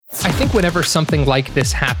think whenever something like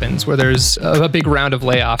this happens, where there's a big round of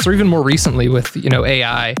layoffs, or even more recently with,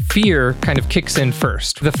 AI, fear kind of kicks in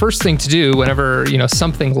first. The first thing to do whenever,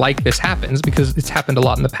 something like this happens, because it's happened a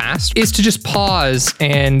lot in the past, is to just pause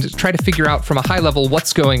and try to figure out from a high level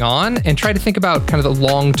what's going on and try to think about kind of the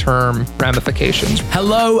long-term ramifications.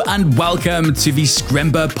 Hello and welcome to the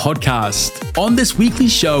Scrimba podcast. On this weekly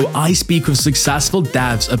show, I speak with successful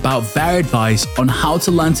devs about their advice on how to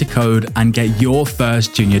learn to code and get your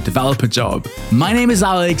first junior developer job. My name is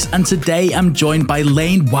Alex, and today I'm joined by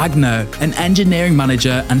Wagner, an engineering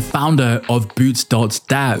manager and founder of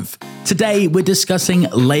Boots.dev. Today, we're discussing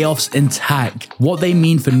layoffs in tech, what they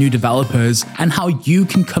mean for new developers, and how you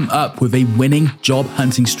can come up with a winning job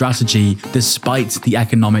hunting strategy despite the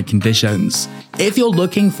economic conditions. If you're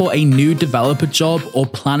looking for a new developer job or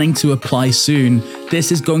planning to apply soon,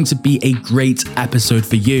 this is going to be a great episode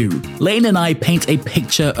for you. Lane and I paint a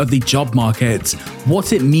picture of the job market,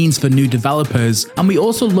 what it means for new developers, and we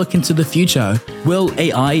also look into the future. Will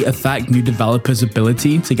AI affect new developers'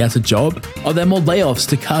 ability to get a job? Are there more layoffs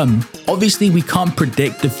to come? Obviously, we can't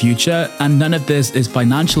predict the future, and none of this is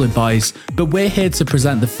financial advice, but we're here to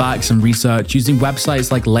present the facts and research using websites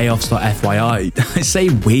like Layoffs.fyi. I say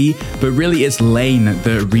we, but really it's Lane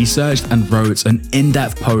that researched and wrote an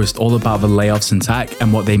in-depth post all about the layoffs in tech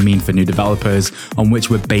and what they mean for new developers, on which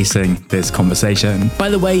we're basing this conversation. By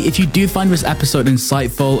the way, if you do find this episode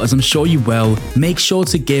insightful, as I'm sure you will, make sure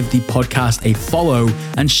to give the podcast a follow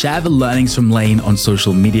and share the learnings from Lane on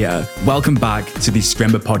social media. Welcome back to the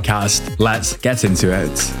Scrimba podcast. Let's get into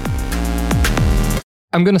it.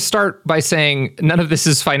 I'm going to start by saying none of this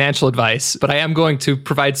is financial advice, but I am going to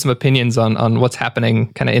provide some opinions on what's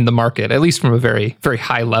happening kind of in the market, at least from a very, very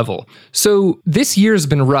high level. So this year's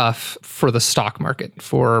been rough for the stock market,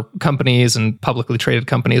 for companies and publicly traded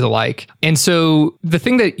companies alike. And so the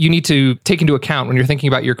thing that you need to take into account when you're thinking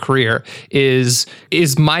about your career is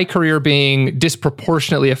my career being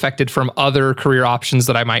disproportionately affected from other career options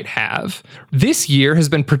that I might have? This year has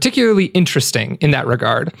been particularly interesting in that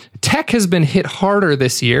regard. Tech has been hit harder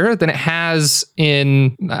this year than it has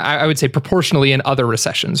in, I would say, proportionally in other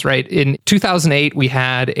recessions, right? In 2008, we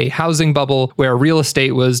had a housing bubble where real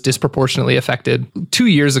estate was disproportionately affected. 2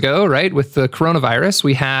 years ago, right, with the coronavirus,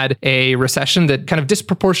 we had a recession that kind of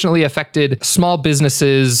disproportionately affected small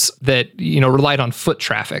businesses that, relied on foot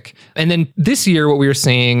traffic. And then this year, what we are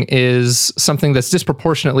seeing is something that's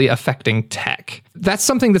disproportionately affecting tech. That's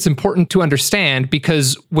something that's important to understand,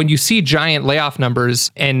 because when you see giant layoff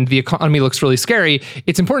numbers and the economy looks really scary,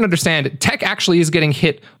 it's important to understand tech actually is getting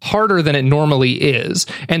hit harder than it normally is.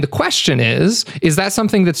 And the question is that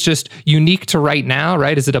something that's just unique to right now,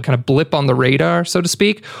 right? Is it a kind of blip on the radar, so to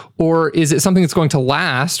speak? Or is it something that's going to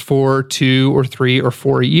last for 2 or 3 or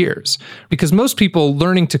 4 years? Because most people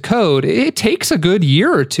learning to code, it takes a good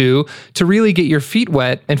year or two to really get your feet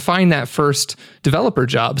wet and find that first developer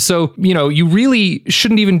job. So, you really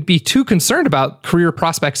shouldn't even be too concerned about career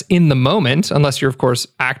prospects in the moment, unless you're, of course,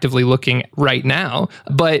 actively looking right now.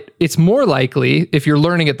 But it's more likely, if you're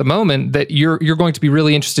learning at the moment, that you're going to be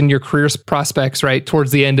really interested in your career prospects, right,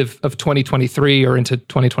 towards the end of 2023 or into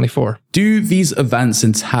 2024. Do these events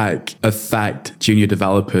in tech affect junior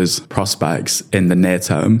developers' prospects in the near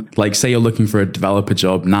term? Like, say you're looking for a developer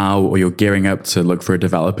job now, or you're gearing up to look for a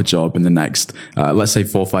developer job in the next, let's say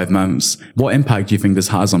 4 or 5 months. What impact do you think this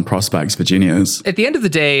has on prospects for juniors? At the end of the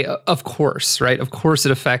day, of course, right? Of course,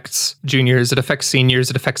 it affects juniors. It affects seniors.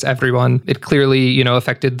 It affects everyone. It clearly,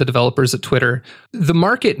 affected the developers at Twitter. The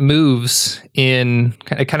market moves in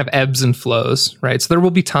kind of ebbs and flows, right? So there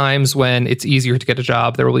will be times when it's easier to get a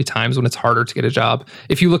job. There will be times when it's harder to get a job.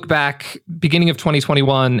 If you look back, beginning of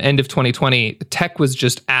 2021, end of 2020, tech was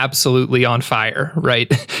just absolutely on fire, right?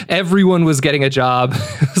 Everyone was getting a job.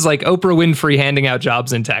 It was like Oprah Winfrey handing out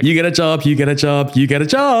jobs in tech. You get a job, you get a job, you get a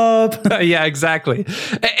job. Yeah, exactly.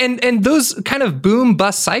 And those kind of boom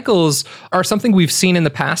bust cycles are something we've seen in the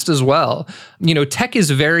past as well. Tech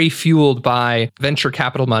is very fueled by venture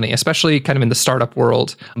capital money, especially kind of in the startup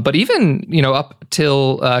world. But even, up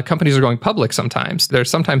till companies are going public sometimes, they're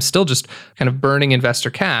sometimes still just kind of burning investor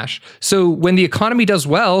cash. So when the economy does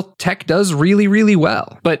well, tech does really, really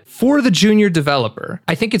well. But for the junior developer,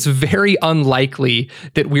 I think it's very unlikely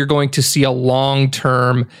that we're going to see a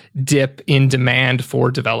long-term dip in demand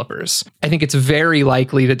for developers. I think it's very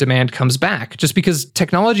likely that demand comes back, just because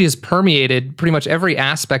technology has permeated pretty much every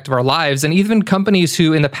aspect of our lives. And even companies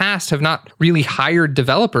who in the past have not really hired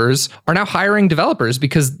developers are now hiring developers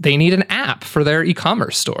because they need an app for their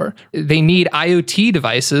e-commerce store. They need IoT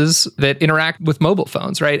devices that interact with mobile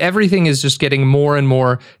phones, right? Everything is just getting more and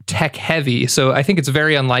more tech heavy. So I think it's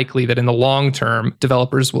very unlikely that in the long term,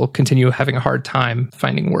 developers will continue having a hard time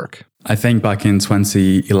finding work. I think back in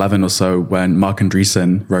 2011 or so, when Mark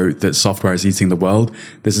Andreessen wrote that software is eating the world,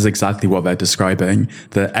 this is exactly what they're describing,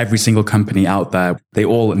 that every single company out there, they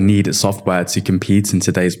all need software to compete in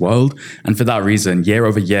today's world. And for that reason, year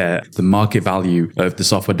over year, the market value of the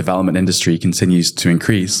software development industry continues to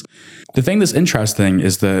increase. The thing that's interesting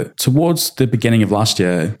is that towards the beginning of last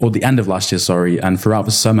year, or the end of last year, sorry, and throughout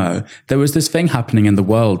the summer, there was this thing happening in the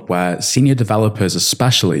world where senior developers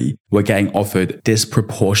especially were getting offered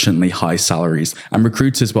disproportionately high salaries. And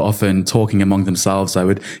recruiters were often talking among themselves. I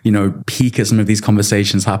would, peek at some of these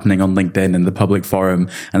conversations happening on LinkedIn in the public forum.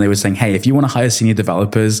 And they were saying, hey, if you want to hire senior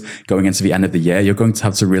developers going into the end of the year, you're going to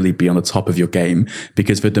have to really be on the top of your game,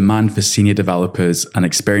 because the demand for senior developers and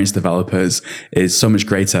experienced developers is so much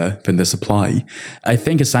greater than the supply. I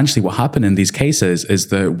think essentially what happened in these cases is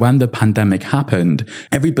that when the pandemic happened,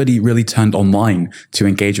 everybody really turned online to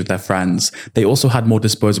engage with their friends. They also had more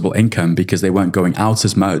disposable income because they weren't going out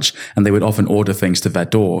as much, and they would often order things to their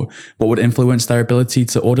door. What would influence their ability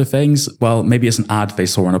to order things? Well, maybe it's an ad they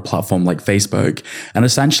saw on a platform like Facebook. And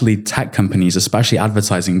essentially tech companies, especially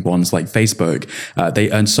advertising ones like Facebook, they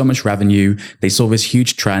earned so much revenue. They saw this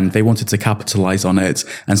huge trend. They wanted to capitalize on it.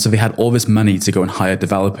 And so they had all this money to go and hire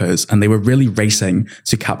developers. And they were really racing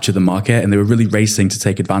to capture the market, and they were really racing to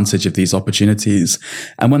take advantage of these opportunities.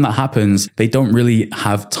 And when that happens, they don't really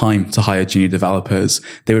have time to hire junior developers.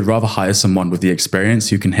 They would rather hire someone with the experience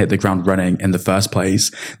who can hit the ground running in the first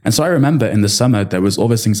place. And so I remember in the summer, there was all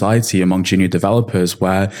this anxiety among junior developers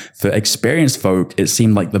where for experienced folk, it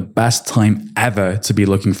seemed like the best time ever to be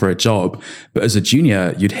looking for a job. But as a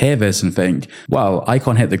junior, you'd hear this and think, well, I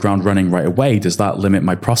can't hit the ground running right away. Does that limit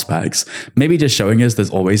my prospects? Maybe just showing us there's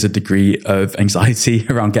always a degree of anxiety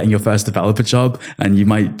around getting your first developer job, and you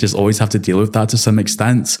might just always have to deal with that to some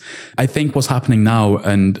extent. I think what's happening now,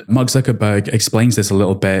 and Mark Zuckerberg explains this a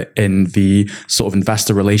little bit in the sort of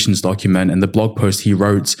investor relations document and the blog post he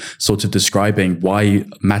wrote, sort of describing why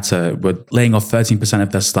Meta were laying off 13%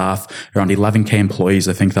 of their staff, around 11K employees,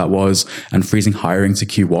 I think that was, and freezing hiring to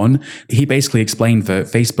Q1. He basically explained that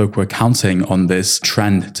Facebook were counting on this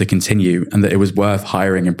trend to continue, and that it was worth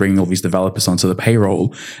hiring and bringing all these developers onto the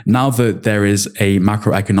payroll. Now that there is a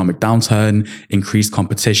macroeconomic downturn, increased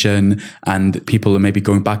competition, and people are maybe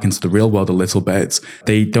going back into the real world a little bit,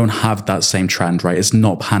 they don't have that same trend, right? It's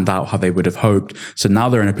not panned out how they would have hoped. So now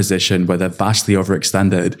they're in a position where they're vastly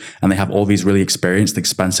overextended, and they have all these really experienced,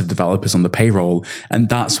 expensive developers on the payroll. And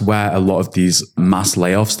that's where a lot of these mass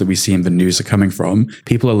layoffs that we see in the news are coming from.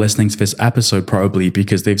 People are listening to this episode probably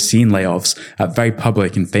because they've seen layoffs at very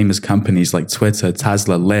public and famous companies like Twitter,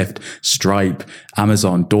 Tesla, Lyft, Stripe,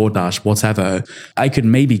 Amazon, DoorDash, whatever. I could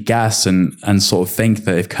maybe guess and sort of think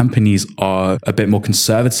that if companies are a bit more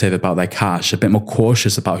conservative about their cash, a bit more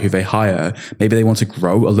cautious about who they hire, maybe they want to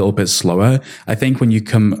grow a little bit slower. I think when you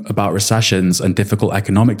come about recessions and difficult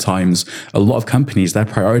economic times, a lot of companies, their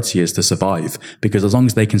priority is to survive, because as long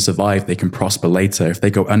as they can survive, they can prosper later. If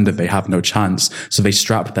they go under, they have no chance. So they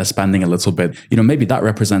strap their spending a little bit. Maybe that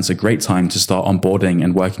represents a great time to start onboarding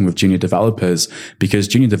and working with junior developers, because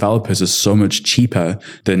junior developers are so much cheaper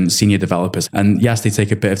than senior developers. And yes, they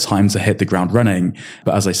take a bit of time to hit the ground running,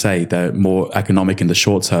 but as I say, they're more economic in the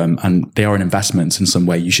short term, and they are an investment in some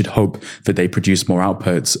way. You should hope that they produce more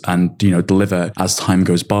outputs and, deliver as time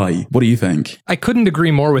goes by. What do you think? I couldn't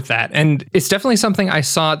agree more with that. And it's definitely something I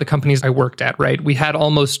saw at the companies I worked at, right? We had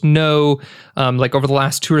almost no, over the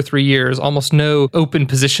last 2 or 3 years, almost no open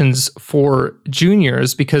positions for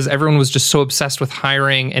juniors, because everyone was just so obsessed with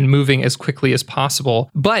hiring and moving as quickly as possible.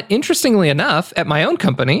 But interestingly enough, at my own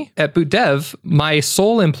company, at Boot Dev, my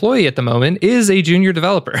sole employee at the moment is a junior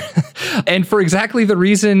developer. And for exactly the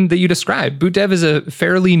reason that you described. Boot Dev is a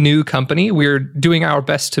fairly new company. We're doing our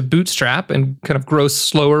best to bootstrap and kind of grow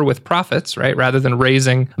slower with profits, right? Rather than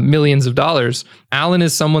raising millions of dollars. Alan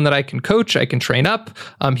is someone that I can coach, I can train up.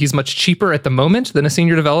 He's much cheaper at the moment than a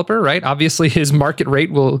senior developer, right? Obviously, his market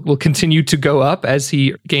rate will continue to go up as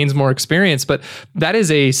he gains more experience, but that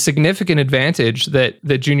is a significant advantage that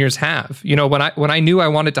juniors have. When I knew I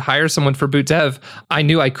wanted to hire someone for Boot Dev, I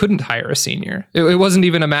knew I couldn't hire a senior. It wasn't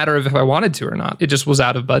even a matter of if I wanted to or not. It just was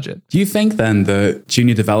out of budget. Do you think then that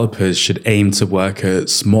junior developers should aim to work at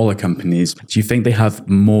smaller companies? Do you think they have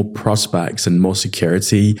more prospects and more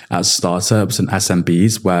security at startups and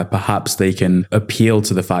SMBs, where perhaps they can appeal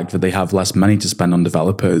to the fact that they have less money to spend on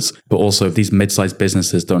developers, but also if these mid-sized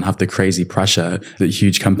businesses don't have the crazy pressure that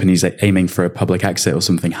huge companies aiming for a public exit or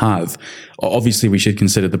something have? Obviously, we should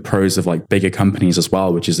consider the pros of like bigger companies as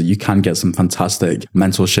well, which is that you can get some fantastic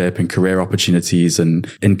mentorship and career opportunities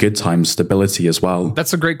and in good times, stability as well.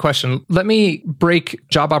 That's a great question. Let me break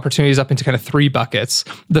job opportunities up into kind of 3 buckets.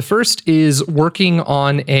 The first is working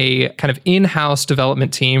on a kind of in-house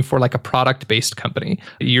development team for like a product-based company.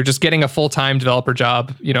 You're just getting a full-time developer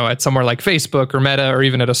job, at somewhere like Facebook or Meta or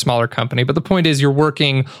even at a smaller company. But the point is you're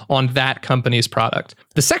working on that company's product.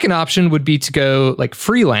 The second option would be to go like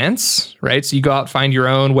freelance, right? So you go out, find your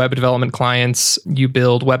own web development clients, you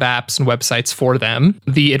build web apps and websites for them.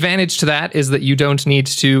 The advantage to that is that you don't need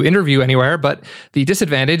to interview anywhere, but the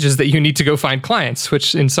disadvantage is that you need to go find clients,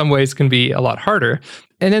 which in some ways can be a lot harder.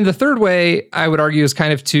 And then the third way, I would argue, is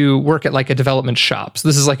kind of to work at like a development shop. So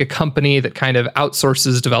this is like a company that kind of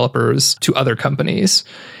outsources developers to other companies.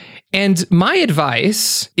 And my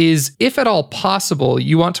advice is, if at all possible,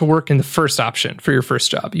 you want to work in the first option for your first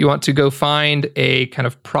job. You want to go find a kind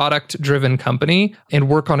of product-driven company and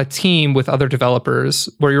work on a team with other developers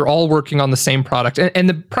where you're all working on the same product. And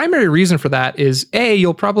the primary reason for that is, A,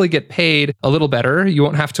 you'll probably get paid a little better. You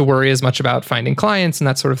won't have to worry as much about finding clients and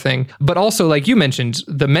that sort of thing. But also, like you mentioned,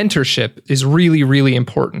 the mentorship is really, really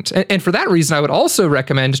important. And for that reason, I would also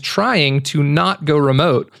recommend trying to not go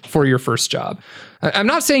remote for your first job. I'm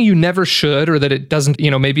not saying you never should or that it doesn't,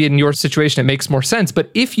 maybe in your situation it makes more sense.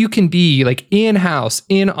 But if you can be like in-house,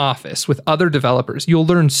 in office with other developers, you'll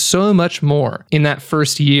learn so much more in that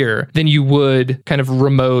first year than you would kind of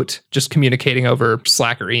remote, just communicating over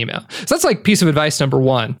Slack or email. So that's like piece of advice number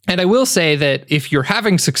 1. And I will say that if you're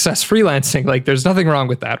having success freelancing, like there's nothing wrong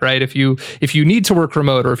with that, right? If you need to work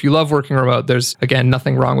remote or if you love working remote, there's again,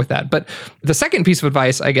 nothing wrong with that. But the second piece of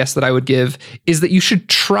advice, I guess, that I would give is that you should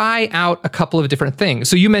try out a couple of different things.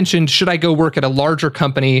 So you mentioned, should I go work at a larger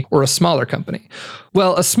company or a smaller company?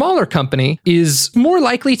 Well, a smaller company is more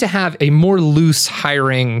likely to have a more loose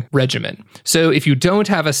hiring regimen. So if you don't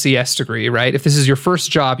have a CS degree, right? If this is your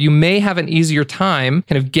first job, you may have an easier time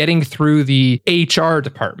kind of getting through the HR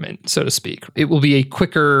department, so to speak. It will be a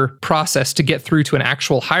quicker process to get through to an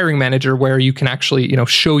actual hiring manager where you can actually,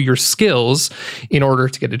 show your skills in order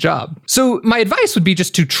to get a job. So my advice would be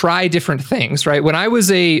just to try different things, right? When I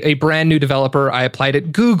was a brand new developer, I applied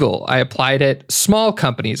at Google, I applied at small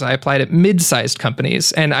companies, I applied at mid-sized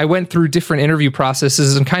companies. And I went through different interview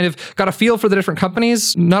processes and kind of got a feel for the different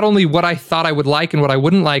companies, not only what I thought I would like and what I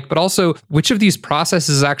wouldn't like, but also which of these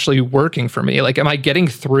processes is actually working for me. Like, am I getting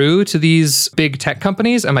through to these big tech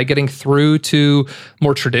companies? Am I getting through to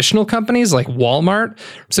more traditional companies like Walmart?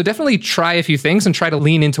 So definitely try a few things and try to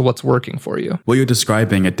lean into what's working for you. What you're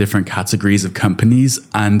describing are different categories of companies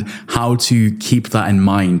and how to keep that in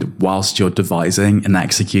mind whilst you're devising and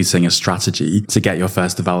executing a strategy to get your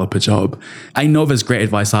first developer job. I know there's great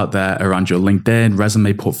advice out there around your LinkedIn,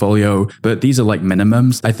 resume, portfolio, but these are like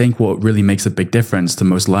minimums. I think what really makes a big difference to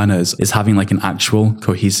most learners is having like an actual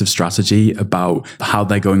cohesive strategy about how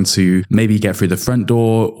they're going to maybe get through the front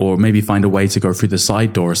door or maybe find a way to go through the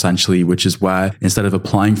side door, essentially, which is where instead of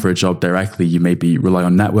applying for a job directly, you maybe rely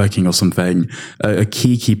on networking or something. A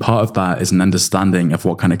key part of that is an understanding of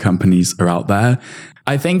what kind of companies are out there.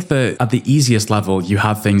 I think that at the easiest level, you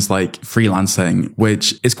have things like freelancing,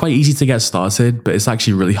 which is quite easy to get started, but it's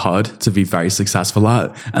actually really hard to be very successful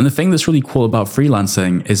at. And the thing that's really cool about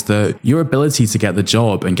freelancing is that your ability to get the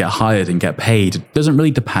job and get hired and get paid doesn't really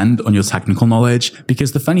depend on your technical knowledge.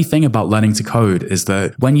 Because the funny thing about learning to code is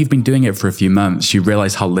that when you've been doing it for a few months, you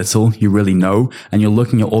realize how little you really know. And you're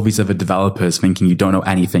looking at all these other developers thinking you don't know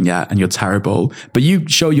anything yet and you're terrible. But you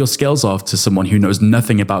show your skills off to someone who knows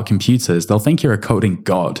nothing about computers, they'll think you're a coding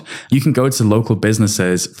god. You can go to local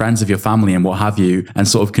businesses, friends of your family and what have you, and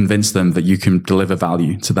sort of convince them that you can deliver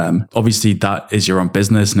value to them. Obviously, that is your own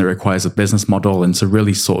business and it requires a business model, and to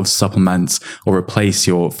really sort of supplement or replace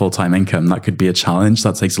your full-time income, that could be a challenge.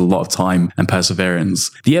 That takes a lot of time and perseverance.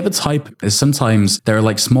 The other type is sometimes there are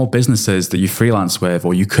like small businesses that you freelance with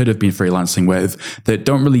or you could have been freelancing with that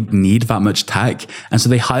don't really need that much tech. And so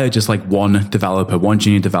they hire just like one developer, one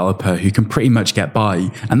junior developer who can pretty much get by.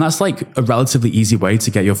 And that's like a relatively easy way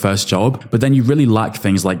to get your first job, but then you really lack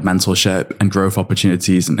things like mentorship and growth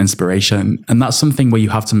opportunities and inspiration. And that's something where you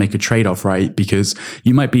have to make a trade-off, right? Because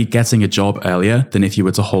you might be getting a job earlier than if you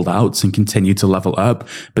were to hold out and continue to level up.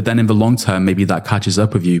 But then in the long term, maybe that catches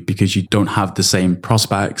up with you because you don't have the same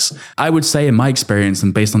prospects. I would say in my experience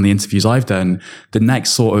and based on the interviews I've done, the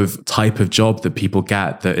next sort of type of job that people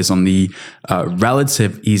get that is on the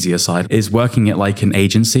relative easier side is working at like an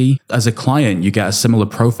agency. As a client, you get a similar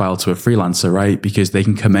profile to a freelancer, right? because they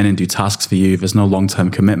can come in and do tasks for you. There's no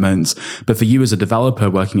long-term commitments. But for you as a developer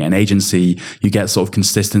working at an agency, you get sort of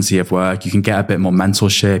consistency of work. You can get a bit more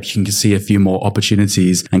mentorship. You can see a few more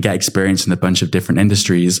opportunities and get experience in a bunch of different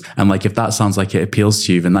industries. And like, if that sounds like it appeals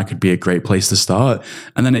to you, then that could be a great place to start.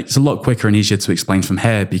 And then it's a lot quicker and easier to explain from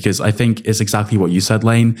here, because I think it's exactly what you said,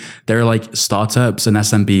 Lane. There are like startups and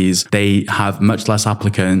SMBs. They have much less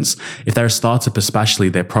applicants. If they're a startup especially,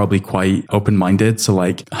 they're probably quite open-minded to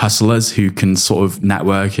like hustlers who can sort of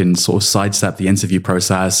network and sort of sidestep the interview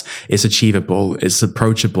process. It's achievable. It's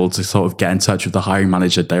approachable to sort of get in touch with the hiring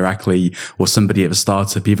manager directly, or somebody at a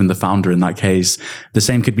startup, even the founder in that case. The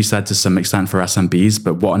same could be said to some extent for SMBs,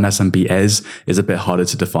 but what an SMB is a bit harder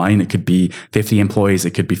to define. It could be 50 employees.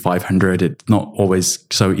 It could be 500. It's not always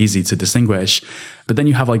so easy to distinguish. But then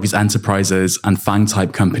you have like these enterprises and FANG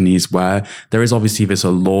type companies where there is obviously this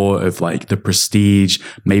allure of like the prestige,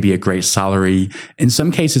 maybe a great salary. In some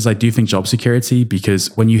cases, I do think job security,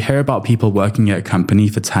 because when you hear about people working at a company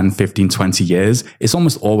for 10, 15, 20 years, it's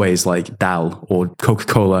almost always like Dell or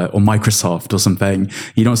Coca-Cola or Microsoft or something.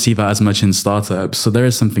 You don't see that as much in startups. So there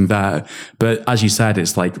is something there. But as you said,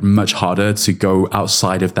 it's like much harder to go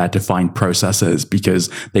outside of their defined processes because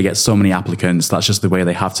they get so many applicants. That's just the way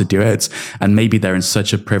they have to do it. And maybe they're in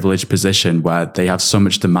such a privileged position where they have so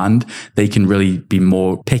much demand, they can really be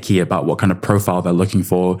more picky about what kind of profile they're looking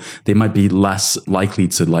for. They might be less likely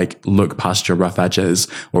to like look past your rough edges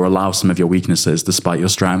or allow some of your weaknesses despite your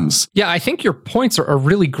strengths. Yeah, I think your points are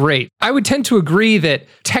really great. I would tend to agree that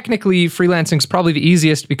technically freelancing is probably the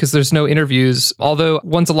easiest because there's no interviews. Although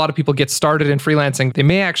once a lot of people get started in freelancing, they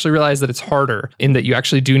may actually realize that it's harder in that you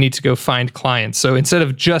actually do need to go find clients. So instead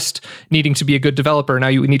of just needing to be a good developer, now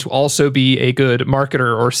you need to also be a good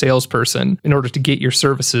marketer or salesperson in order to get your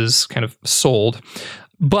services kind of sold.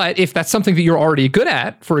 But if that's something that you're already good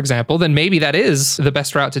at, for example, then maybe that is the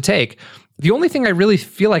best route to take. The only thing I really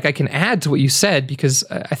feel like I can add to what you said, because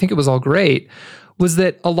I think it was all great, was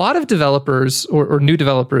that a lot of developers or new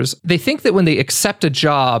developers, they think that when they accept a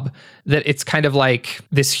job, that it's kind of like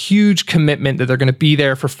this huge commitment that they're going to be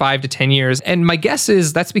there for 5 to 10 years. And my guess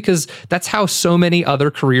is that's because that's how so many other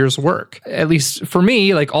careers work. At least for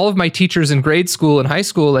me, like all of my teachers in grade school and high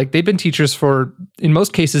school, like they've been teachers for, in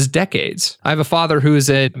most cases, decades. I have a father who is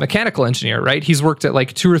a mechanical engineer, right? He's worked at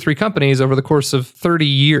like 2 or 3 companies over the course of 30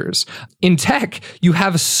 years. In tech, you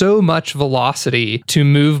have so much velocity to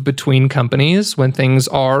move between companies when things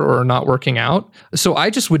are or are not working out. So I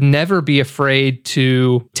just would never be afraid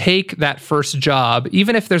to take that first job,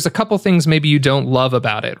 even if there's a couple things maybe you don't love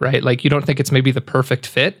about it, right? Like you don't think it's maybe the perfect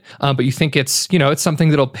fit, but you think it's, it's something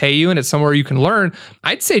that'll pay you and it's somewhere you can learn.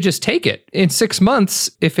 I'd say just take it. In 6 months,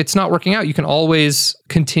 if it's not working out, you can always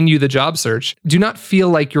continue the job search. Do not feel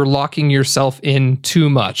like you're locking yourself in too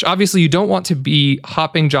much. Obviously, you don't want to be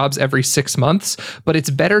hopping jobs every 6 months, but it's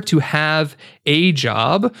better to have a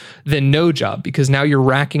job than no job, because now you're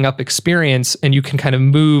racking up experience and you can kind of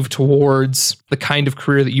move towards the kind of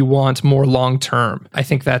career that you want more long term. I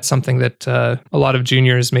think that's something that a lot of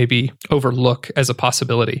juniors maybe overlook as a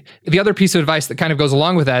possibility. The other piece of advice that kind of goes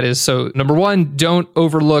along with that is, so number 1, don't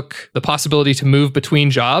overlook the possibility to move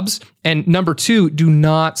between jobs. And number 2, do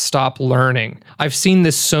not stop learning. I've seen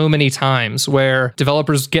this so many times where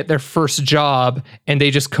developers get their first job and they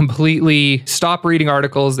just completely stop reading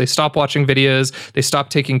articles, they stop watching videos, they stop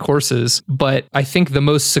taking courses. But I think the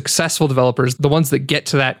most successful developers, the ones that get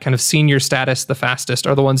to that kind of senior status the fastest,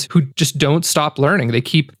 are the ones who just don't stop learning. They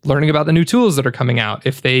keep learning about the new tools that are coming out.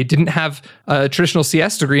 If they didn't have a traditional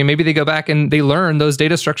CS degree, maybe they go back and they learn those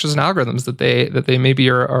data structures and algorithms that they maybe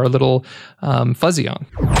are a little fuzzy on.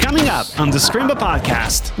 Coming up on the Scrimba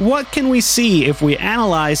podcast, what can we see if we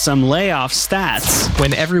analyze some layoff stats?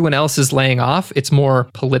 When everyone else is laying off, it's more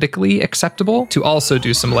politically acceptable to also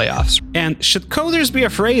do some layoffs. And should coders be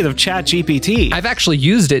afraid of ChatGPT? I've actually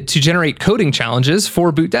used it to generate coding challenges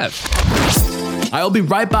for Boot Dev. I'll be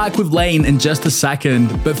right back with Lane in just a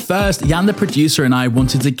second, but first, Jan the producer and I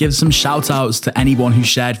wanted to give some shout outs to anyone who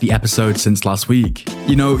shared the episode since last week.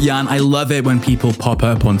 Jan, I love it when people pop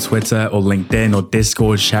up on Twitter or LinkedIn or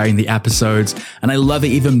Discord sharing the episodes, and I love it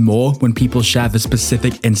even more when people share the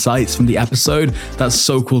specific insights from the episode. That's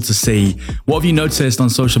so cool to see. What have you noticed on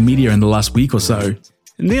social media in the last week or so?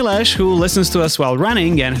 Nilesh, who listens to us while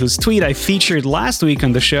running and whose tweet I featured last week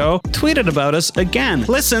on the show, tweeted about us again.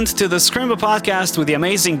 Listened to the Scrimba podcast with the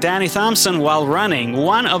amazing Danny Thompson while running.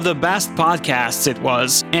 One of the best podcasts it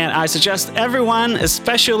was. and I suggest everyone,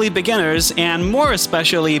 especially beginners, and more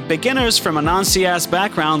especially beginners from a non-CS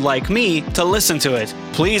background like me, to listen to it.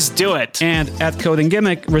 Please do it. And at Coding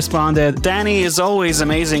Gimmick responded, Danny is always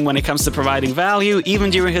amazing when it comes to providing value, even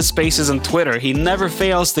during his spaces on Twitter. He never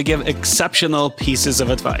fails to give exceptional pieces of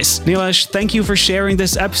advice. Nilesh, thank you for sharing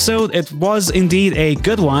this episode. It was indeed a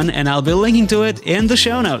good one, and I'll be linking to it in the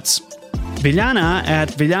show notes. Viljana at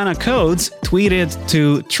Viljana Codes tweeted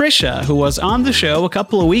to Trisha, who was on the show a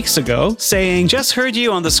couple of weeks ago, saying, just heard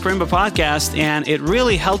you on the Scrimba podcast, and it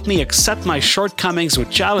really helped me accept my shortcomings with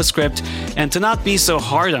JavaScript and to not be so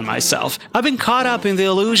hard on myself. I've been caught up in the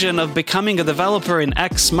illusion of becoming a developer in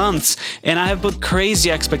X months, and I have put crazy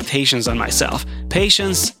expectations on myself.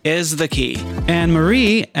 Patience is the key. And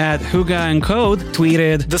Marie at Huga and Code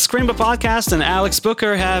tweeted, the Scrimba podcast and Alex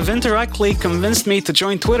Booker have indirectly convinced me to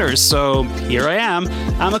join Twitter, so here I am.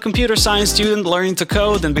 I'm a computer science student learning to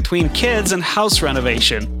code in between kids and house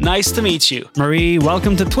renovation. Nice to meet you. Marie,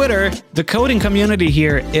 welcome to Twitter. The coding community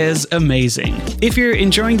here is amazing. If you're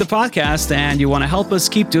enjoying the podcast and you want to help us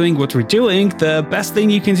keep doing what we're doing, the best thing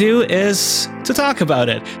you can do is to talk about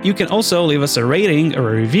it. You can also leave us a rating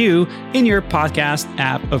or a review in your podcast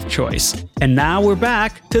app of choice. And now we're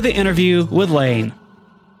back to the interview with Lane.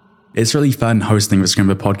 It's really fun hosting the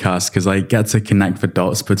Scrimba podcast because I get to connect the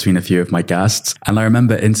dots between a few of my guests. And I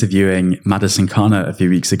remember interviewing Madison Kana a few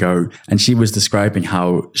weeks ago, and she was describing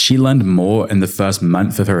how she learned more in the first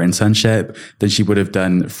month of her internship than she would have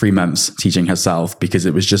done 3 months teaching herself, because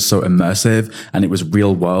it was just so immersive and it was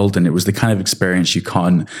real world, and it was the kind of experience you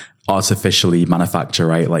can't artificially manufacture,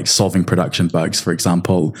 right? Like solving production bugs, for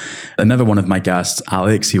example. Another one of my guests,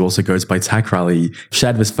 Alex, who also goes by Tech Rally,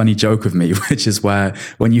 shared this funny joke with me, which is where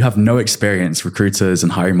when you have no experience, recruiters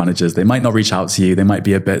and hiring managers, they might not reach out to you. They might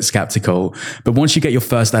be a bit skeptical. But once you get your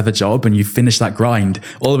first ever job and you finish that grind,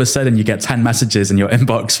 all of a sudden you get 10 messages in your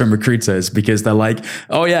inbox from recruiters because they're like,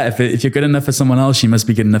 oh yeah, if you're good enough for someone else, you must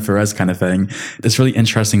be good enough for us, kind of thing. It's really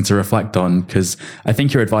interesting to reflect on, because I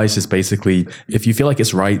think your advice is basically, if you feel like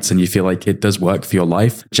it's right and you feel like it does work for your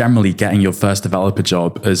life, generally getting your first developer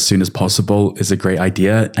job as soon as possible is a great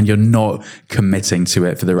idea, and you're not committing to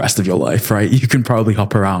it for the rest of your life, right? You can probably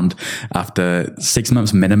hop around after 6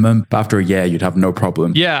 months minimum, but after a year, you'd have no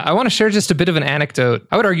problem. Yeah, I want to share just a bit of an anecdote.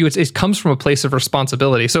 I would argue it comes from a place of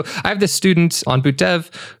responsibility. So I have this student on Boot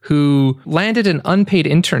Dev who landed an unpaid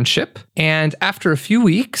internship, and after a few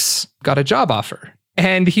weeks, got a job offer.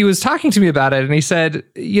 And he was talking to me about it, and he said,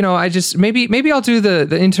 I just maybe I'll do the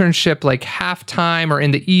internship like half time or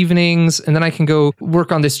in the evenings, and then I can go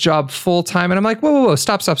work on this job full time. And I'm like, whoa,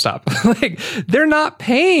 stop. Like, they're not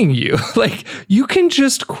paying you. Like, you can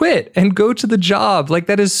just quit and go to the job. Like,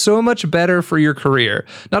 that is so much better for your career.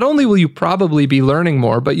 Not only will you probably be learning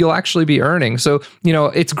more, but you'll actually be earning. So,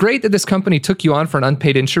 it's great that this company took you on for an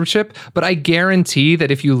unpaid internship, but I guarantee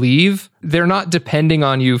that if you leave, they're not depending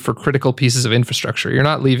on you for critical pieces of infrastructure. You're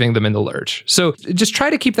not leaving them in the lurch. So just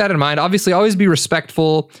try to keep that in mind. Obviously, always be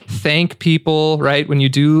respectful, thank people, right, when you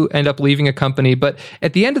do end up leaving a company. But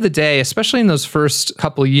at the end of the day, especially in those first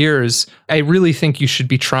couple of years, I really think you should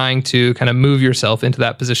be trying to kind of move yourself into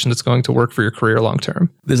that position that's going to work for your career long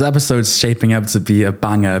term. This episode's shaping up to be a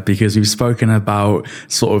banger because we've spoken about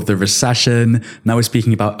sort of the recession. Now we're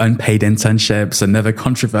speaking about unpaid internships, another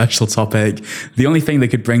controversial topic. The only thing that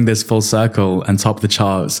could bring this full circle and top the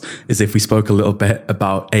charts is if we spoke a little bit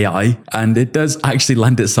about AI. And it does actually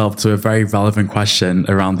lend itself to a very relevant question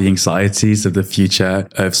around the anxieties of the future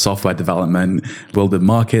of software development. Will the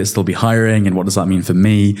market still be hiring, and what does that mean for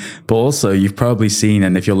me? But also, you've probably seen,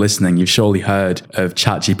 and if you're listening, you've surely heard of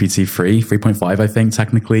ChatGPT 3.5, I think,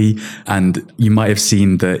 technically. And you might have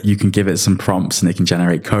seen that you can give it some prompts and it can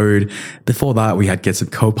generate code. Before that, we had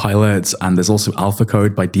GitHub Copilot, and there's also Alpha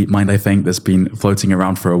Code by DeepMind, I think, that's been floating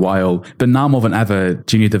around for a while. But now more than ever,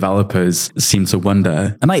 junior developers seem to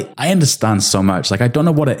wonder. And I understand so much. Like, I don't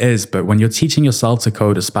know what it is, but when you're teaching yourself to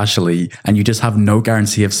code, especially, and you just have no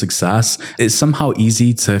guarantee of success, it's somehow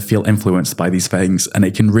easy to feel influenced by these things. And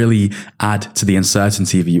it can really add to the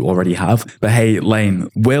uncertainty that you already have. But hey, Lane,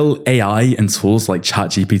 will AI and tools like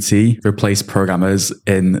ChatGPT replace programmers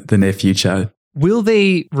in the near future? Will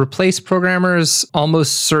they replace programmers?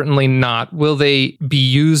 Almost certainly not. Will they be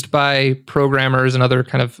used by programmers and other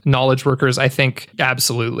kind of knowledge workers? I think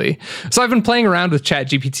absolutely. So I've been playing around with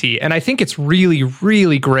ChatGPT, and I think it's really,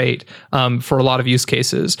 really great for a lot of use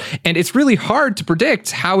cases. And it's really hard to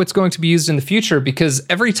predict how it's going to be used in the future, because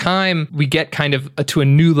every time we get kind of to a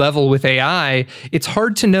new level with AI, it's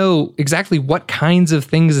hard to know exactly what kinds of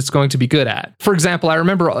things it's going to be good at. For example, I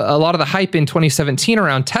remember a lot of the hype in 2017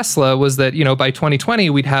 around Tesla was that, by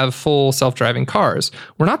 2020, we'd have full self-driving cars.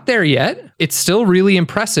 We're not there yet. It's still really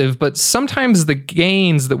impressive, but sometimes the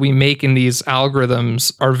gains that we make in these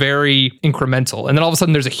algorithms are very incremental. And then all of a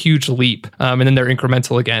sudden there's a huge leap, and then they're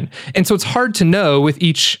incremental again. And so it's hard to know with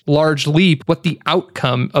each large leap what the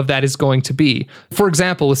outcome of that is going to be. For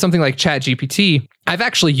example, with something like ChatGPT, I've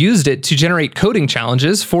actually used it to generate coding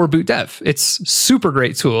challenges for boot dev. It's a super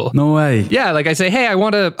great tool. No way. Yeah, like I say, hey, I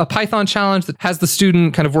want a Python challenge that has the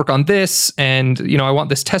student kind of work on this, and I want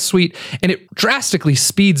this test suite, and it drastically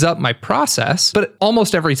speeds up my process. But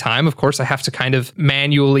almost every time, of course, I have to kind of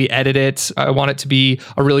manually edit it. I want it to be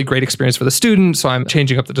a really great experience for the student, so I'm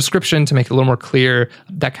changing up the description to make it a little more clear,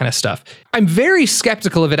 that kind of stuff. I'm very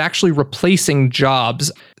skeptical of it actually replacing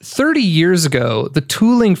jobs. 30 years ago, the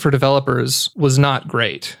tooling for developers was not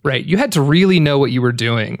great, right? You had to really know what you were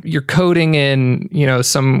doing. You're coding in,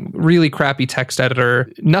 some really crappy text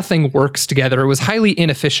editor. Nothing works together. It was highly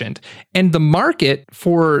inefficient. And the market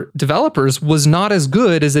for developers was not as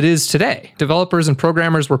good as it is today. Developers and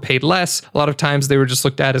programmers were paid less. A lot of times they were just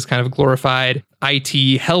looked at as kind of glorified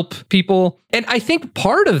IT help people. And I think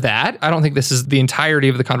part of that, I don't think this is the entirety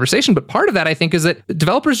of the conversation, but part of that I think is that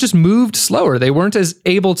developers just moved slower. They weren't as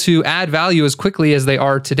able to add value as quickly as they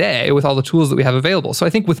are today with all the tools that we have available. So I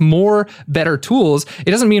think with more better tools,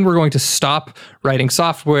 it doesn't mean we're going to stop writing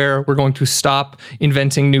software. We're going to stop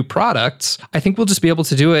inventing new products. I think we'll just be able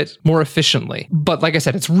to do it more efficiently. But like I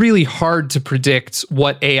said, it's really hard to predict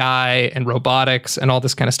what AI and robotics and all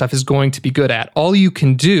this kind of stuff is going to be good at. All you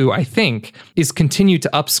can do, I think, is continue to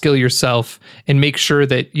upskill yourself and make sure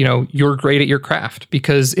that, you're great at your craft,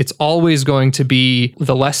 because it's always going to be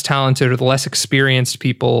the less talented or the less experienced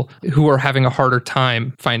people who are having a harder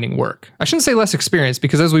time finding work. I shouldn't say less experienced,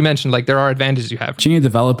 because as we mentioned, there are advantages you have. Junior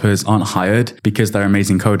developers aren't hired because they're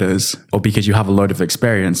amazing coders or because you have a load of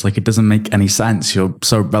experience. It doesn't make any sense. You're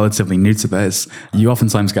so relatively new to this. You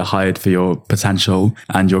oftentimes get hired for your potential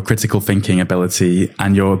and your critical thinking ability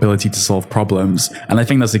and your ability to solve problems. And I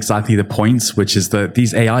think that's exactly the point, which is that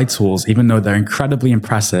these AI tools, even though they're incredibly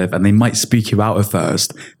impressive and they might spook you out at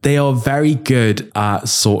first, they are very good at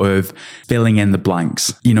sort of filling in the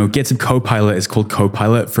blanks. GitHub Copilot is called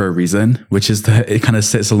Copilot for a reason, which is that it kind of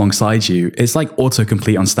sits alongside you. It's like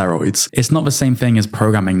autocomplete on steroids. It's not the same thing as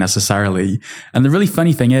programming necessarily. And the really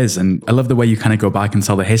funny thing is, and I love the way you kind of go back and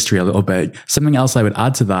tell the history a little bit, something else I would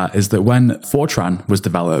add to that is that when Fortran was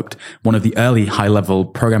developed, one of the early high-level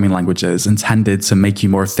programming languages intended to make you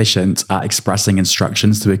more efficient at expressing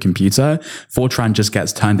instructions to a computer, Fortran just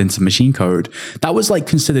gets turned into machine code. That was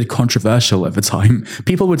considered controversial at the time.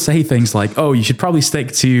 People would say things like, oh, you should probably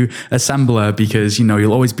stick to assembler because,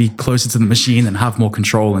 you'll always be closer to the machine and have more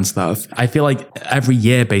control and stuff. I feel like every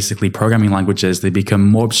year, basically, programming languages, they become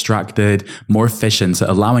more abstracted, more efficient at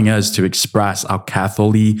allowing us to express our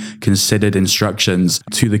carefully considered instructions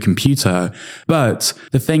to the computer. But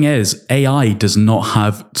the thing is, AI does not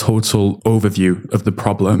have total overview of the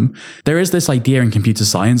problem. There is this idea in computer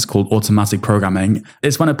science called automatic programming.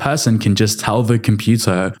 It's when a person can just tell the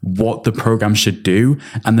computer what the program should do,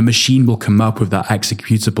 and the machine will come up with that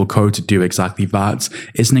executable code to do exactly that.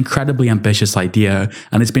 It's an incredibly ambitious idea,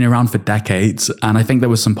 and it's been around for decades. And I think there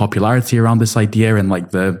was some popularity around this idea in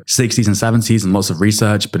the 60s and 70s and lots of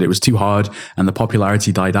research, but it was too hard and the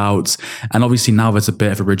popularity died out. And obviously now there's a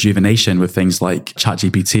bit of a rejuvenation with things like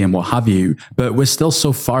ChatGPT and what have you, but we're still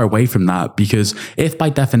so far away from that, because if by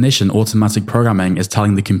definition automatic programming is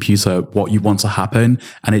telling the computer what you want to happen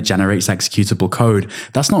and it generates executable code,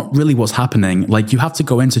 that's not really what's happening. You have to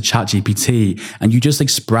go into ChatGPT and you just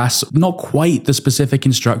express not quite the specific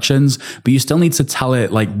instructions, but you still need to tell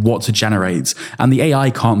it what to generate. And the AI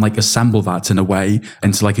can't assemble that in a way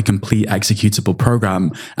into a complete executable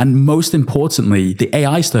program. And most importantly, the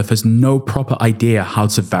AI stuff has no proper idea how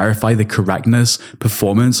to verify the correctness,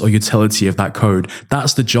 performance, or utility of that code.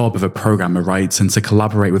 That's the job of a programmer, right? And to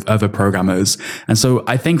collaborate with other programmers. And so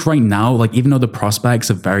I think right now, even though the prospects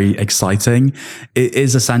are very exciting, it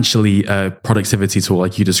is essentially a productivity tool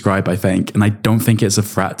like you describe, I think. And I don't think it's a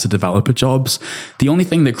threat to developer jobs. The only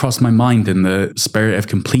thing that crossed my mind in the spirit of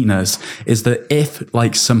completeness is that if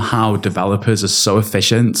somehow developers are so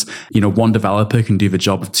efficient, one developer can do the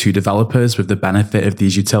job of two developers with the benefit of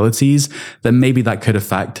these utilities, then maybe that could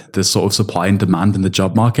affect the sort of supply and demand in the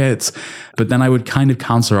job market. But then I would kind of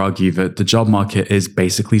counter argue that the job market is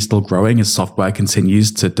basically still growing growing as software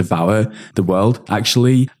continues to devour the world,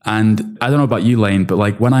 actually. And I don't know about you, Lane, but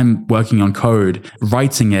like when I'm working on code,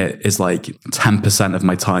 writing it is like 10% of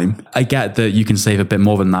my time. I get that you can save a bit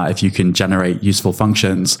more than that if you can generate useful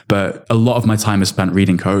functions, but a lot of my time is spent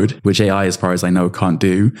reading code, which AI, as far as I know, can't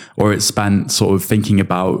do, or it's spent sort of thinking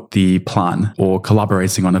about the plan or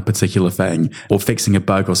collaborating on a particular thing or fixing a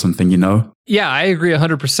bug or something, you know? Yeah, I agree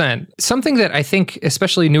 100%. Something that I think,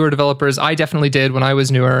 especially newer developers, I definitely did when I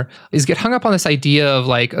was newer, is get hung up on this idea of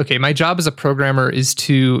like, okay, my job as a programmer is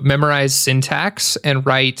to memorize syntax and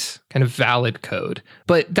write kind of valid code.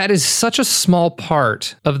 But that is such a small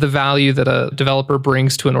part of the value that a developer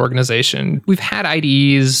brings to an organization. We've had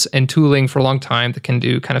IDEs and tooling for a long time that can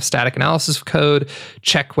do kind of static analysis of code,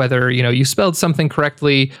 check whether, you spelled something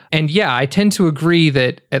correctly. And yeah, I tend to agree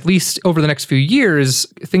that at least over the next few years,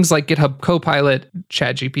 things like GitHub Copilot,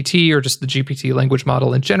 ChatGPT, or just the GPT language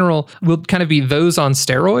model in general will kind of be those on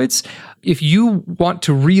steroids. If you want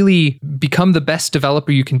to really become the best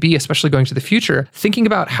developer you can be, especially going to the future, thinking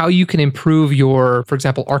about how you can improve your, for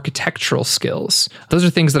example, architectural skills. Those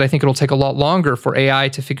are things that I think it'll take a lot longer for AI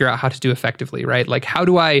to figure out how to do effectively, right? Like, how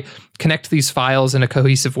do I connect these files in a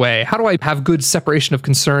cohesive way? How do I have good separation of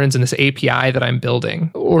concerns in this API that I'm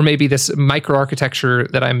building? Or maybe this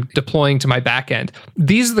microarchitecture that I'm deploying to my backend.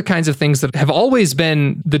 These are the kinds of things that have always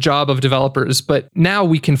been the job of developers, but now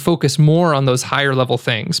we can focus more on those higher level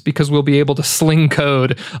things because we'll be able to sling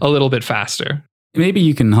code a little bit faster. Maybe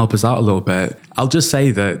you can help us out a little bit. I'll just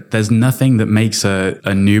say that there's nothing that makes a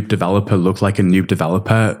noob developer look like a noob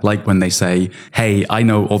developer, like when they say, hey, I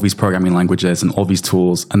know all these programming languages and all these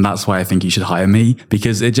tools, and that's why I think you should hire me,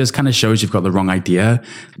 because it just kind of shows you've got the wrong idea.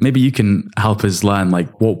 Maybe you can help us learn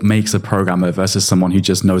like what makes a programmer versus someone who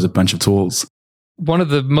just knows a bunch of tools. One of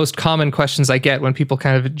the most common questions I get when people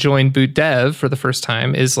kind of join Boot Dev for the first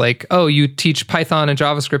time is like, oh, you teach Python and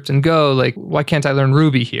JavaScript and Go, like, why can't I learn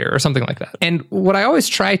Ruby here or something like that? And what I always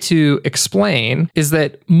try to explain is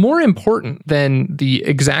that more important than the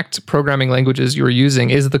exact programming languages you're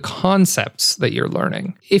using is the concepts that you're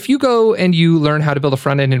learning. If you go and you learn how to build a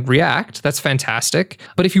front end in React, that's fantastic.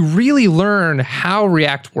 But if you really learn how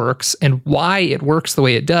React works and why it works the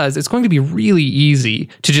way it does, it's going to be really easy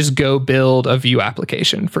to just go build a Vue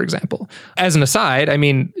application, for example. As an aside, I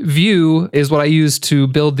mean, Vue is what I use to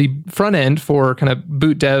build the front end for kind of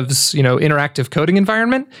Boot Dev's, interactive coding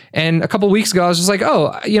environment. And a couple of weeks ago, I was just like,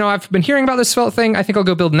 oh, I've been hearing about this Svelte thing. I think I'll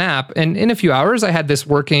go build an app. And in a few hours, I had this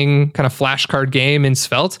working kind of flashcard game in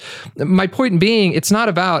Svelte. My point being, it's not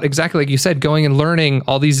about, exactly like you said, going and learning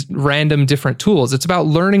all these random different tools. It's about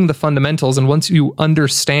learning the fundamentals. And once you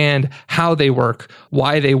understand how they work,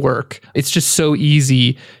 why they work, it's just so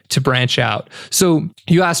easy to branch out. So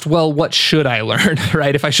you asked, well, what should I learn,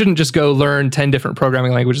 right? If I shouldn't just go learn 10 different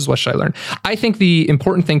programming languages, what should I learn? I think the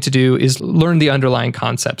important thing to do is learn the underlying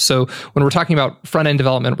concepts. So when we're talking about front-end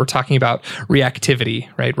development, we're talking about reactivity,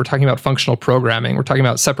 right? We're talking about functional programming. We're talking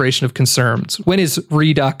about separation of concerns. When is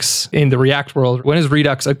Redux in the React world? When is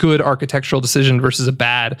Redux a good architectural decision versus a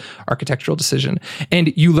bad architectural decision?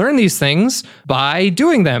 And you learn these things by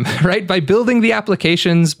doing them, right? By building the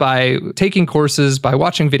applications, by taking courses, by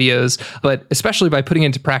watching videos, but especially by putting it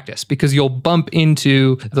into practice, because you'll bump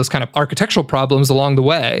into those kind of architectural problems along the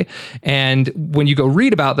way. And when you go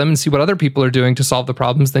read about them and see what other people are doing to solve the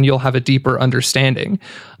problems, then you'll have a deeper understanding.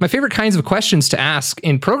 My favorite kinds of questions to ask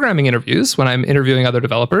in programming interviews when I'm interviewing other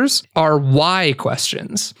developers are why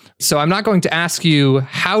questions. So I'm not going to ask you,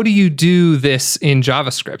 how do you do this in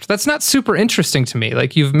JavaScript? That's not super interesting to me.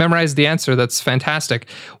 Like, you've memorized the answer. That's fantastic.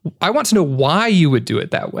 I want to know why you would do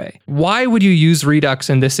it that way. Why would you use Redux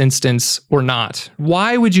in this instance or not?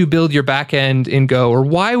 Why would you build your backend in Go? Or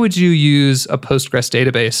why would you use a Postgres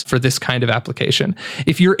database for this kind of application?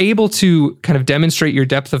 If you're able to kind of demonstrate your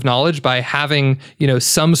depth of knowledge by having,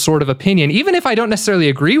 some sort of opinion, even if I don't necessarily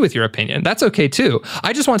agree with your opinion, that's okay too.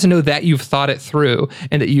 I just want to know that you've thought it through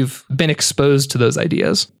and that you've been exposed to those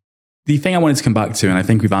ideas. The thing I wanted to come back to, and I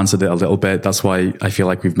think we've answered it a little bit, that's why I feel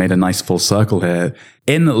like we've made a nice full circle here.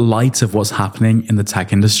 In light of what's happening in the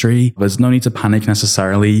tech industry, there's no need to panic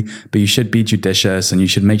necessarily, but you should be judicious and you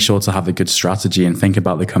should make sure to have a good strategy and think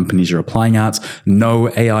about the companies you're applying at.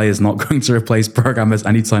 No, AI is not going to replace programmers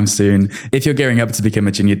anytime soon. If you're gearing up to become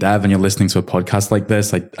a junior dev and you're listening to a podcast like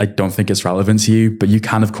this, I don't think it's relevant to you, but you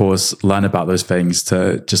can, of course, learn about those things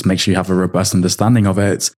to just make sure you have a robust understanding of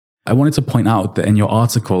it. I wanted to point out that in your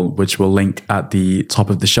article, which we'll link at the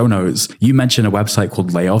top of the show notes, you mentioned a website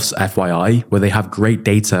called Layoffs, FYI, where they have great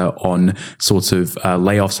data on sort of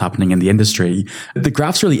layoffs happening in the industry. The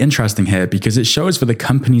graph's really interesting here because it shows for the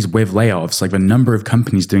companies with layoffs, like the number of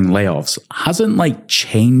companies doing layoffs hasn't like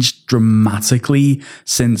changed dramatically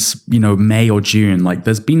since, May or June. Like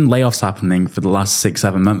there's been layoffs happening for the last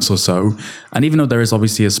 6-7 months or so. And even though there is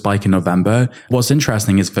obviously a spike in November, what's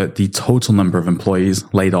interesting is that the total number of employees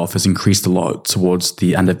laid off has increased a lot towards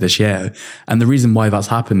the end of this year. And the reason why that's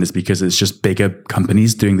happened is because it's just bigger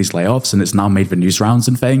companies doing these layoffs and it's now made the news rounds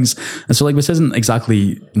and things. And so like this isn't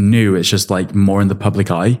exactly new. It's just like more in the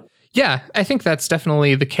public eye. Yeah, I think that's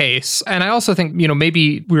definitely the case. And I also think,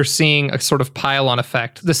 maybe we're seeing a sort of pile-on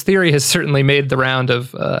effect. This theory has certainly made the round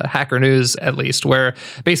of Hacker News, at least, where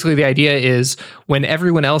basically the idea is when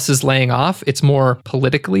everyone else is laying off, it's more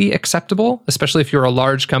politically acceptable, especially if you're a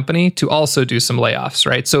large company, to also do some layoffs,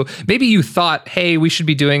 right? So maybe you thought, hey, we should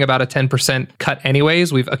be doing about a 10% cut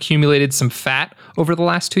anyways. We've accumulated some fat over the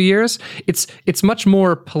last 2 years. It's much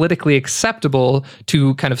more politically acceptable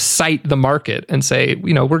to kind of cite the market and say,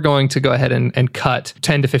 we're going to go ahead and cut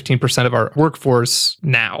 10 to 15% of our workforce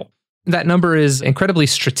now. That number is incredibly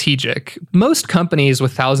strategic. Most companies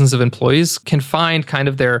with thousands of employees can find kind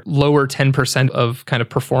of their lower 10% of kind of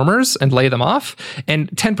performers and lay them off. And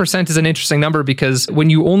 10% is an interesting number because when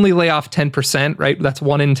you only lay off 10%, right, that's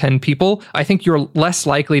 1 in 10 people, I think you're less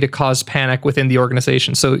likely to cause panic within the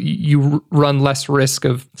organization. So you run less risk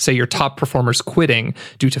of, say, your top performers quitting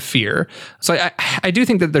due to fear. So I do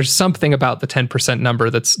think that there's something about the 10% number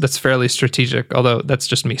that's fairly strategic, although that's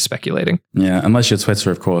just me speculating. Yeah, unless you're Twitter,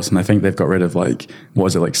 of course. And I think they've got rid of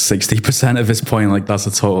 60% at this point. Like that's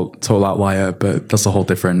a total outlier, but that's a whole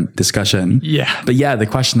different discussion. Yeah. But yeah, the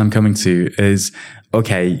question I'm coming to is,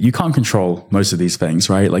 okay, you can't control most of these things,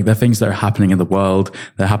 right? Like they're things that are happening in the world,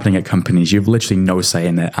 they're happening at companies. You have literally no say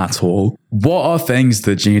in it at all. What are things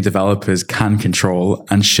that junior developers can control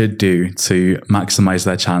and should do to maximize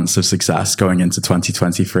their chance of success going into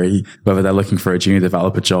 2023, whether they're looking for a junior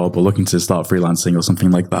developer job or looking to start freelancing or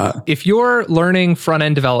something like that? If you're learning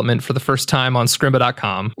front-end development for the first time on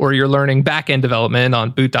Scrimba.com, or you're learning back-end development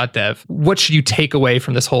on boot.dev, what should you take away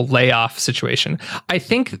from this whole layoff situation? I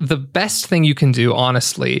think the best thing you can do,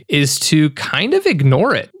 honestly, is to kind of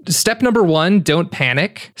ignore it. Step number 1, don't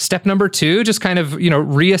panic. Step number 2, just kind of,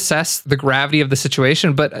 reassess the gravity of the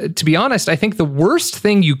situation. But to be honest, I think the worst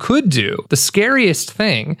thing you could do, the scariest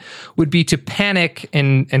thing, would be to panic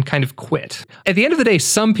and kind of quit. At the end of the day,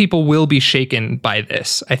 some people will be shaken by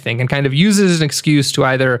this, I think, and kind of use it as an excuse to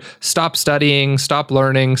either stop studying, stop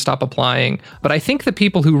learning, stop applying. But I think the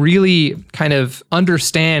people who really kind of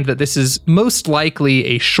understand that this is most likely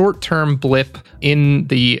a short-term blip in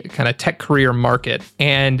the kind of tech career market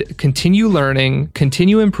and continue learning,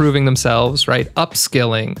 continue improving themselves, right?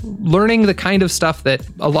 Upskilling, learning the kind of stuff that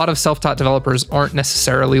a lot of self-taught developers aren't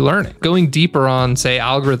necessarily learning. Going deeper on, say,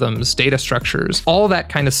 algorithms, data structures, all that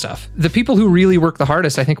kind of stuff. The people who really work the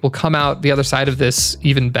hardest, I think, will come out the other side of this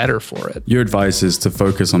even better for it. Your advice is to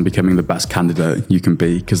focus on becoming the best candidate you can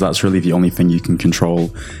be, because that's really the only thing you can control.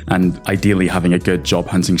 And ideally having a good job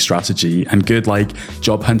hunting strategy and good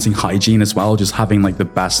job hunting hygiene as well. Just having the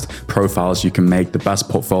best profiles you can make, the best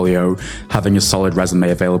portfolio, having a solid resume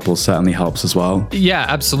available certainly helps as well. Yeah,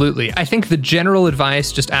 absolutely. I think the general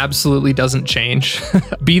advice just absolutely doesn't change.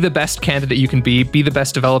 Be the best candidate you can be the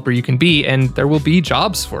best developer you can be, and there will be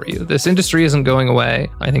jobs for you. This industry isn't going away,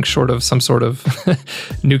 I think, short of some sort of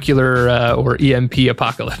nuclear or EMP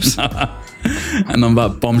apocalypse. And on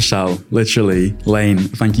that bombshell, literally, Lane,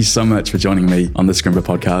 thank you so much for joining me on the Scrimba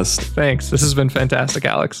podcast. Thanks. This has been fantastic,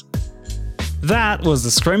 Alex. That was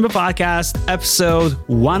the Scrimba Podcast, episode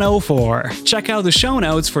 104. Check out the show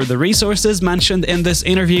notes for the resources mentioned in this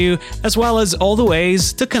interview, as well as all the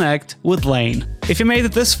ways to connect with Lane. If you made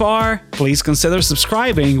it this far, please consider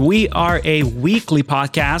subscribing. We are a weekly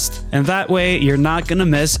podcast, and that way you're not going to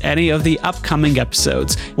miss any of the upcoming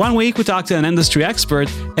episodes. 1 week, we talk to an industry expert,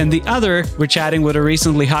 and the other, we're chatting with a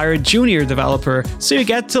recently hired junior developer, so you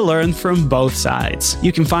get to learn from both sides.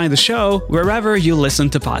 You can find the show wherever you listen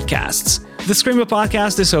to podcasts. The Scrimba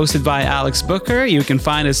Podcast is hosted by Alex Booker. You can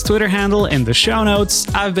find his Twitter handle in the show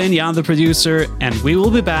notes. I've been Jan, the producer, and we will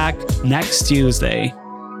be back next Tuesday.